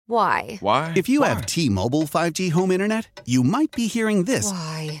Why? Why? If you have T-Mobile 5G home internet, you might be hearing this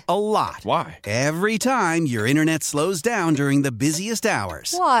Why? a lot. Why? Every time your internet slows down during the busiest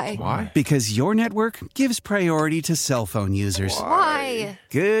hours. Why? Why? Because your network gives priority to cell phone users. Why?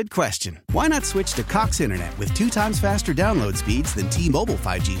 Good question. Why not switch to Cox Internet with 2 times faster download speeds than T-Mobile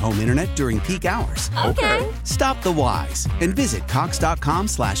 5G home internet during peak hours? Okay. Stop the whys and visit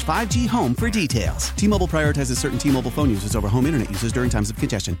cox.com/5G home for details. T-Mobile prioritizes certain T-Mobile phone users over home internet users during times of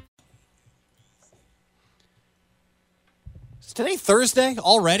congestion. Is today Thursday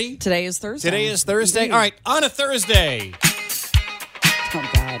already? Today is Thursday. All right, on a Thursday. Oh,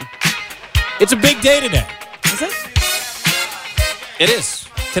 God. It's a big day today. Is it? It is.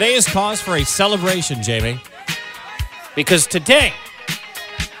 Today is cause for a celebration, Jayme. Because today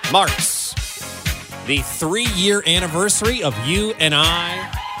marks the 3-year anniversary of you and I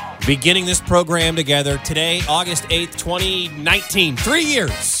beginning this program together. Today, August 8th, 2019. 3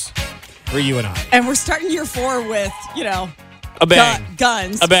 years for you and I. And we're starting year 4 with, A bang.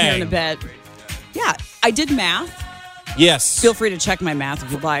 guns A bang. here in a bit. Yeah, I did math. Yes. Feel free to check my math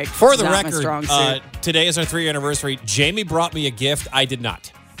if you'd like. For the Not my record, strong suit. today is our 3-year anniversary. Jayme brought me a gift. I did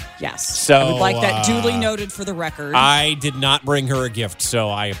not. Yes. So, I would like that duly noted for the record. I did not bring her a gift, so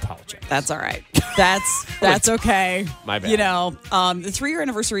I apologize. That's all right. That's okay. My bad. The 3-year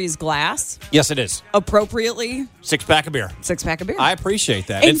anniversary is glass. Yes, it is. Appropriately, 6-pack of beer. 6-pack of beer. I appreciate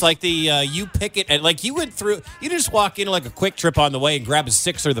that. And It's like the you pick it, and like you went through, you didn't just walk in like a quick trip on the way and grab a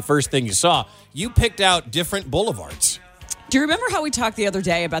sixer the first thing you saw. You picked out different boulevards. Do you remember how we talked the other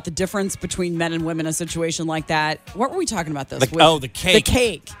day about the difference between men and women in a situation like that? What were we talking about this? The cake. The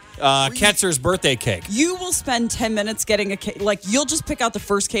cake. Ketzer's birthday cake. You will spend 10 minutes getting a cake. Like, you'll just pick out the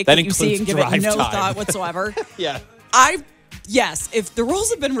first cake That that you see and give it includes no drive time. thought whatsoever. Yeah. Yes, if the roles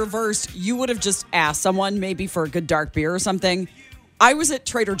had been reversed, you would have just asked someone maybe for a good dark beer or something. I was at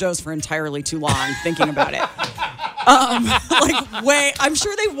Trader Joe's for entirely too long thinking about it. I'm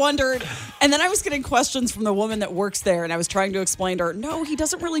sure they wondered. And then I was getting questions from the woman that works there, and I was trying to explain to her, no, he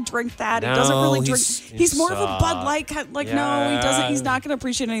doesn't really drink that. No, he doesn't really drink. he's He's more of a Bud Light kind. No, he doesn't. He's not going to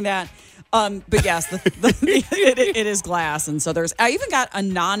appreciate any of that. But yes, it is glass. And so I even got a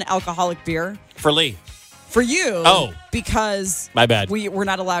non-alcoholic beer. For Lee. For you. Oh. Because my bad. We're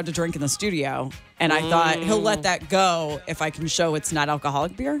not allowed to drink in the studio. And I thought he'll let that go if I can show it's not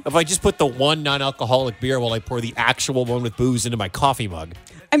alcoholic beer. If I just put the one non-alcoholic beer while I pour the actual one with booze into my coffee mug,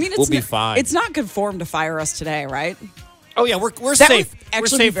 we'll be fine. It's not good form to fire us today, right? Oh, yeah, we're safe. We're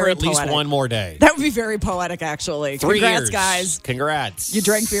actually safe be for very at least poetic. one more day. That would be very poetic, actually. 3 Congrats, years. guys. Congrats. You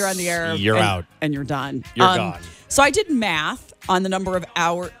drank beer on the air. You're out. And you're done. You're gone. So I did math on the number of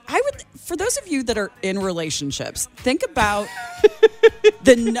hours. For those of you that are in relationships, think about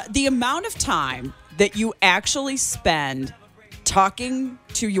the amount of time that you actually spend talking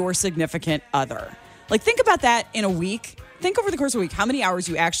to your significant other. Like, think about that in a week. Think over the course of a week, how many hours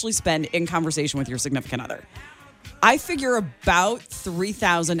you actually spend in conversation with your significant other. I figure about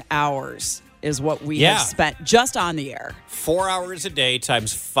 3,000 hours is what we have spent just on the air. 4 hours a day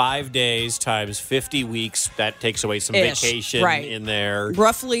times 5 days times 50 weeks. That takes away some vacation in there.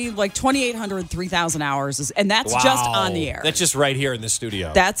 Roughly like 2,800, 3,000 hours. And that's just on the air. That's just right here in the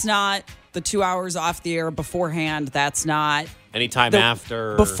studio. That's not the 2 hours off the air beforehand. That's not anytime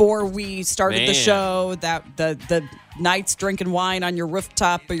after. Before we started the show, that the nights drinking wine on your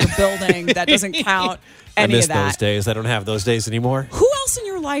rooftop of your building, that doesn't count. I Any miss of that. those days. I don't have those days anymore. Who else in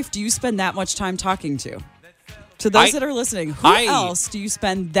your life do you spend that much time talking to? To those that are listening, who else do you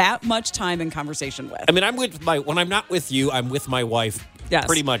spend that much time in conversation with? I mean, when I'm not with you, I'm with my wife. Yes.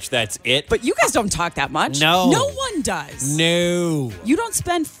 Pretty much that's it. But you guys don't talk that much. No. No one does. No. You don't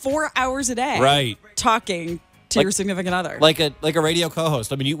spend 4 hours a day talking to your significant other. Like a radio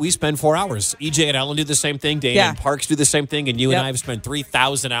co-host. I mean, we spend 4 hours. EJ and Ellen do the same thing. Dana and Parks do the same thing. And you and I have spent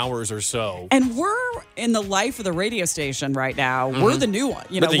 3,000 hours or so. And we're in the life of the radio station right now. Mm-hmm. We're the new one.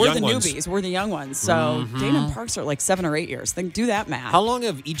 We're the newbies. Ones. We're the young ones. So Dana and Parks are like 7 or 8 years. Do that math. How long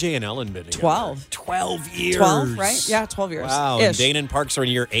have EJ and Ellen been together? 12. 12 years. 12, right? Yeah, 12 years. Wow. Ish. And Dana and Parks are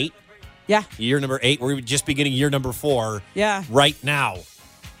in year 8? Yeah. Year number 8. We're just beginning year number 4. Yeah. Right now.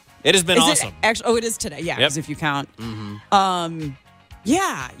 It has been awesome. It is today. Yeah, because if you count.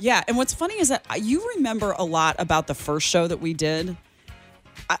 Yeah. And what's funny is that you remember a lot about the first show that we did.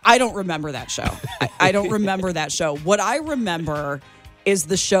 I don't remember that show. I don't remember that show. What I remember is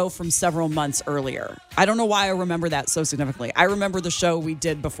the show from several months earlier. I don't know why I remember that so significantly. I remember the show we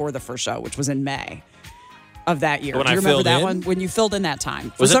did before the first show, which was in May. of that year. When Do you I remember filled that in? one? When you filled in that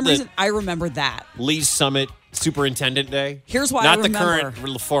time. For Was it some the- reason, I remember that. Lee's Summit Superintendent Day? Here's why Not I the remember.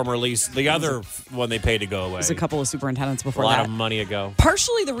 current former Lee's. The other one they paid to go away. There's a couple of superintendents a before lot that. of money ago.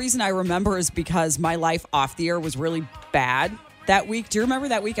 Partially the reason I remember is because my life off the air was really bad that week. Do you remember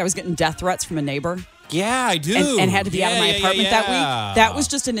that week I was getting death threats from a neighbor? Yeah, I do. And had to be out of my apartment that week. That was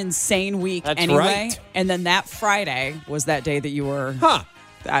just an insane week That's anyway. right. And then that Friday was that day that you were... Huh.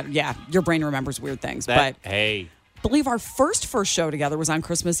 Yeah, your brain remembers weird things. That, but hey. I believe our first show together was on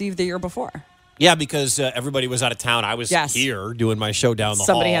Christmas Eve the year before. Yeah, because everybody was out of town. I was here doing my show down the hall.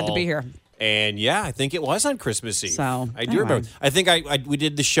 Somebody had to be here. And yeah, I think it was on Christmas Eve. So, I do remember. I think we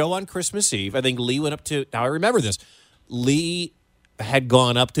did the show on Christmas Eve. I think Lee went up to... Now, I remember this. Lee had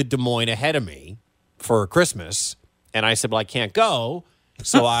gone up to Des Moines ahead of me for Christmas, and I said, well, I can't go.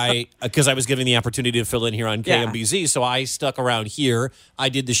 So because I was given the opportunity to fill in here on KMBZ, so I stuck around here. I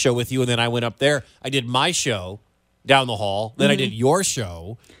did the show with you, and then I went up there. I did my show down the hall. Then I did your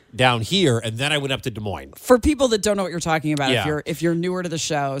show down here, and then I went up to Des Moines. For people that don't know what you're talking about, Yeah. if you're newer to the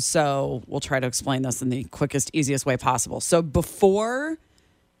show, so we'll try to explain this in the quickest, easiest way possible. So before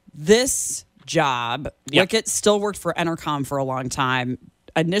this job, Wickett still worked for Entercom for a long time,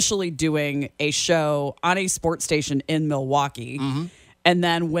 initially doing a show on a sports station in Milwaukee. And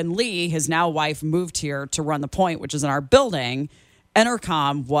then when Lee, his now wife, moved here to run The Point, which is in our building,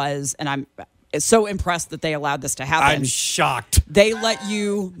 Entercom was, and I'm so impressed that they allowed this to happen. I'm shocked. They let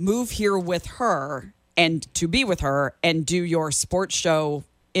you move here with her and to be with her and do your sports show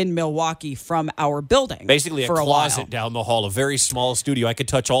in Milwaukee from our building. Basically a for closet while. down the hall, a very small studio. I could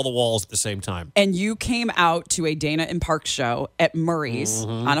touch all the walls at the same time. And you came out to a Dana and Park show at Murray's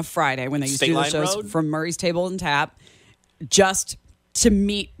on a Friday when they used to do the State Line shows Road? from Murray's Table and Tap, just to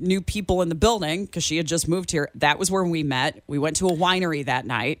meet new people in the building because she had just moved here. That was where we met. We went to a winery that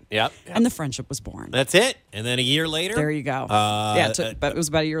night. Yep. And the friendship was born. That's it. And then a year later. There you go. But it was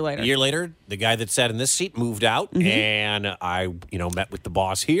about a year later. A year later, the guy that sat in this seat moved out, and I, met with the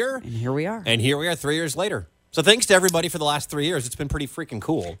boss here. And here we are. And here we are 3 years later. So thanks to everybody for the last 3 years. It's been pretty freaking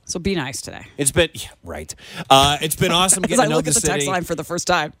cool. So be nice today. It's been, right. It's been awesome As getting I to know look the at the city. text line for the first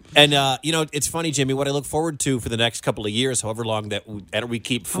time. And, it's funny, Jimmy, what I look forward to for the next couple of years, however long that we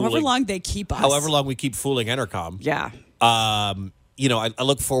keep fooling. However long they keep us. However long we keep fooling Entercom. Yeah. I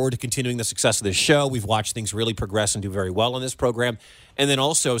look forward to continuing the success of this show. We've watched things really progress and do very well on this program. And then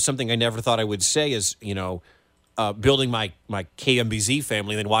also something I never thought I would say is, building my KMBZ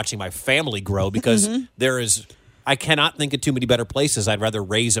family and then watching my family grow because I cannot think of too many better places I'd rather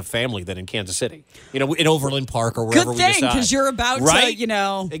raise a family than in Kansas City. In Overland Park or wherever Good we thing, decide. because you're about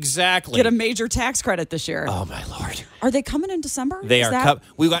to, exactly get a major tax credit this year. Oh, my Lord. Are they coming in December? They Is are. that-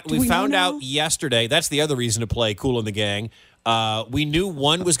 We found know now? out yesterday. That's the other reason to play Kool and the Gang. We knew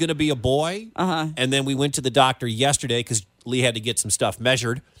one was going to be a boy, and then we went to the doctor yesterday because Lee had to get some stuff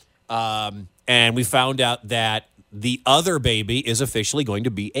measured, and we found out that the other baby is officially going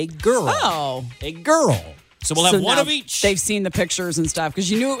to be a girl. Oh. A girl. So we'll have one now of each. They've seen the pictures and stuff because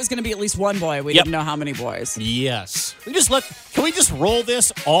you knew it was going to be at least one boy. We Yep. didn't know how many boys. Yes. Can we just roll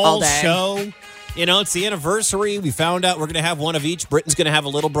this all day. show? It's the anniversary. We found out we're going to have one of each. Britton's going to have a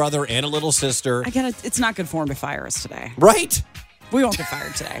little brother and a little sister. It's not good form to fire us today. Right? We won't get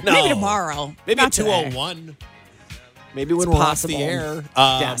fired today. No. Maybe tomorrow. Maybe Not at today. 2:01. Maybe when It's we're possible. off the air.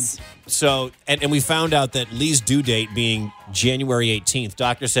 Yes. So, and we found out that Lee's due date being January 18th.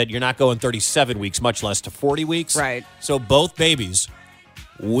 Doctor said you're not going 37 weeks, much less to 40 weeks. Right. So both babies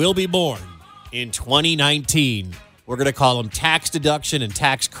will be born in 2019. We're going to call them tax deduction and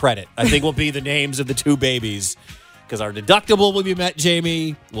tax credit. I think will be the names of the two babies. Because our deductible will be met,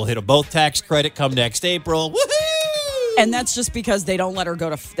 Jamie. We'll hit a both tax credit come next April. Woohoo! And that's just because they don't let you go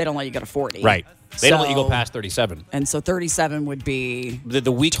to 40. Right. They don't let you go So- past 37. And so 37 would be The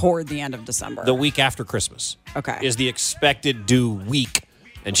week toward the end of December. The week after Christmas. Okay. Is the expected due week.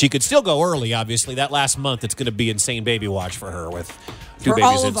 And she could still go early, obviously. That last month, it's going to be insane baby watch for her with two For babies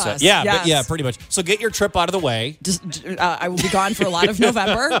all of inside. us, Yeah, yes. but yeah, pretty much. So get your trip out of the way. I will be gone for a lot of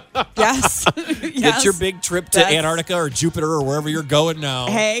November. Yes. Get your big trip to That's- Antarctica or Jupiter or wherever you're going now.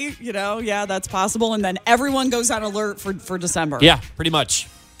 Hey, that's possible. And then everyone goes on alert for December. Yeah, pretty much.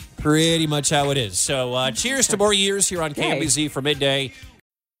 Pretty much how it is. So cheers to more years here on Yay. KMBZ for midday.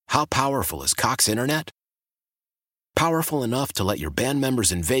 How powerful is Cox Internet? Powerful enough to let your band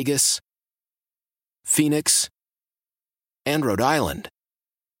members in Vegas, Phoenix, and Rhode Island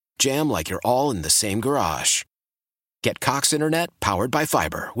jam like you're all in the same garage. Get Cox Internet powered by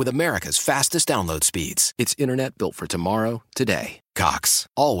fiber with America's fastest download speeds. It's internet built for tomorrow, today. Cox,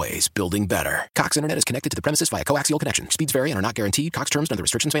 always building better. Cox Internet is connected to the premises via coaxial connection. Speeds vary and are not guaranteed. Cox terms and other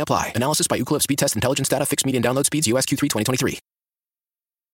restrictions may apply. Analysis by Ookla of Speed Test Intelligence data. Fixed median download speeds. US Q3 2023.